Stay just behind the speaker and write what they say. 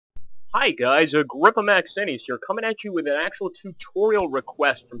Hi guys, Agrippa Maxenis here, coming at you with an actual tutorial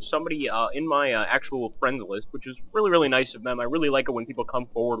request from somebody in my actual friends list, which is really nice of them. I really like it when people come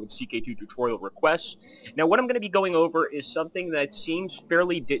forward with CK2 tutorial requests. Now what I'm going to be going over is something that seems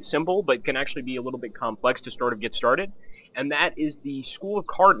fairly simple, but can actually be a little bit complex to get started, and that is the School of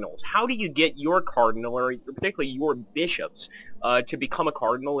Cardinals. How do you get your cardinal, or particularly your bishops, to become a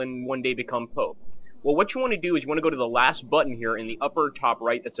cardinal and one day become pope? Well, what you want to do is you want to go to the last button here in the upper top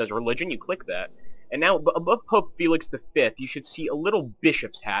right that says religion. You click that. And now above Pope Felix V, you should see a little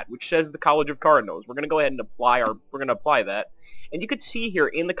bishop's hat, which says the College of Cardinals. We're going to go ahead and apply that. And you can see here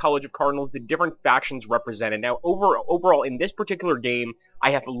in the College of Cardinals the different factions represented. Now, overall, in this particular game, I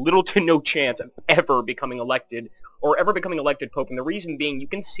have little to no chance of ever becoming elected Pope. And the reason being, you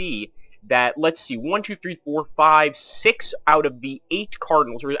can see that, let's see, 1, 2, 3, 4, 5, 6 out of the 8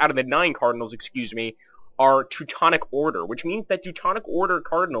 cardinals, or out of the 9 cardinals, excuse me, are Teutonic Order, which means that Teutonic Order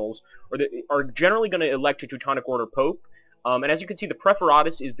cardinals are generally going to elect a Teutonic Order Pope. And as you can see, the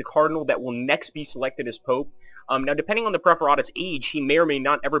Preferatus is the cardinal that will next be selected as Pope. Now, depending on the Preferatus' age, he may or may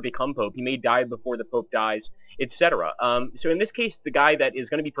not ever become Pope. He may die before the Pope dies, etc. So in this case, the guy that is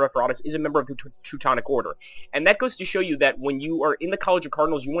going to be Preferatus is a member of the Teutonic Order. And that goes to show you that when you are in the College of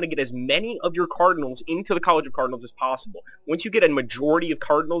Cardinals, you want to get as many of your cardinals into the College of Cardinals as possible. Once you get a majority of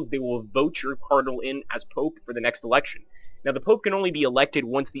cardinals, they will vote your cardinal in as Pope for the next election. Now, the Pope can only be elected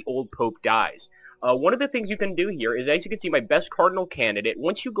once the old Pope dies. One of the things you can do here is, as you can see, my best cardinal candidate,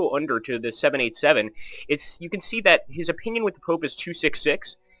 once you go under to the 787, you can see that his opinion with the Pope is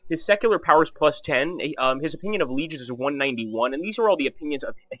 266, his secular power is +10, his opinion of allegiance is 191, and these are all the opinions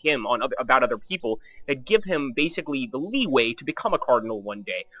of him about other people that give him basically the leeway to become a cardinal one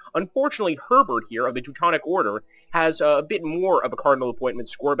day. Unfortunately, Herbert here of the Teutonic Order has a bit more of a cardinal appointment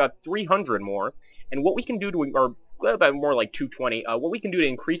score, about 300 more, and what we can do or about more like 220, what we can do to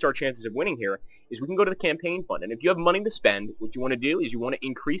increase our chances of winning here is we can go to the campaign fund. And if you have money to spend, what you want to do is you want to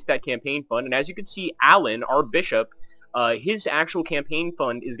increase that campaign fund. And as you can see, Alan, our bishop, his actual campaign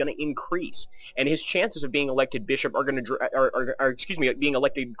fund is going to increase, and his chances of being elected bishop are going to, being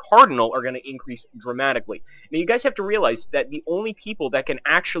elected cardinal are going to increase dramatically. Now, you guys have to realize that the only people that can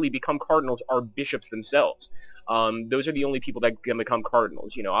actually become cardinals are bishops themselves. Those are the only people that can become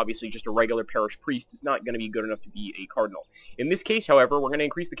cardinals. You know, obviously just a regular parish priest is not going to be good enough to be a cardinal. In this case, however, we're going to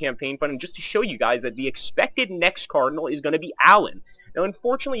increase the campaign fund, and just to show you guys that the expected next cardinal is going to be Alan. Now,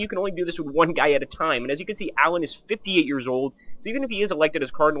 unfortunately, you can only do this with one guy at a time, and as you can see, Alan is 58 years old, so even if he is elected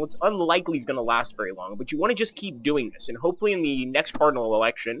as cardinal, it's unlikely he's going to last very long, but you want to just keep doing this, and hopefully in the next cardinal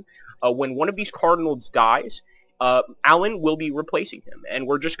election, when one of these cardinals dies, Alan will be replacing him, and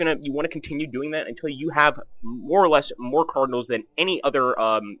you want to continue doing that until you have more or less more cardinals than any other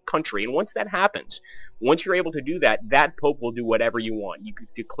country. And once that happens, once you're able to do that, that Pope will do whatever you want. You could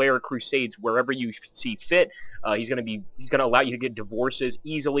declare crusades wherever you see fit. He's going to allow you to get divorces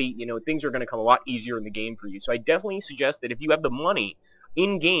easily. You know, things are going to come a lot easier in the game for you. So I definitely suggest that if you have the money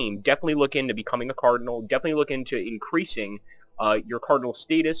in game, definitely look into becoming a cardinal. Definitely look into increasing your cardinal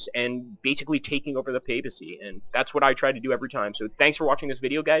status and basically taking over the papacy. And that's what I try to do every time. So thanks for watching this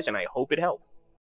video, guys, and I hope it helped.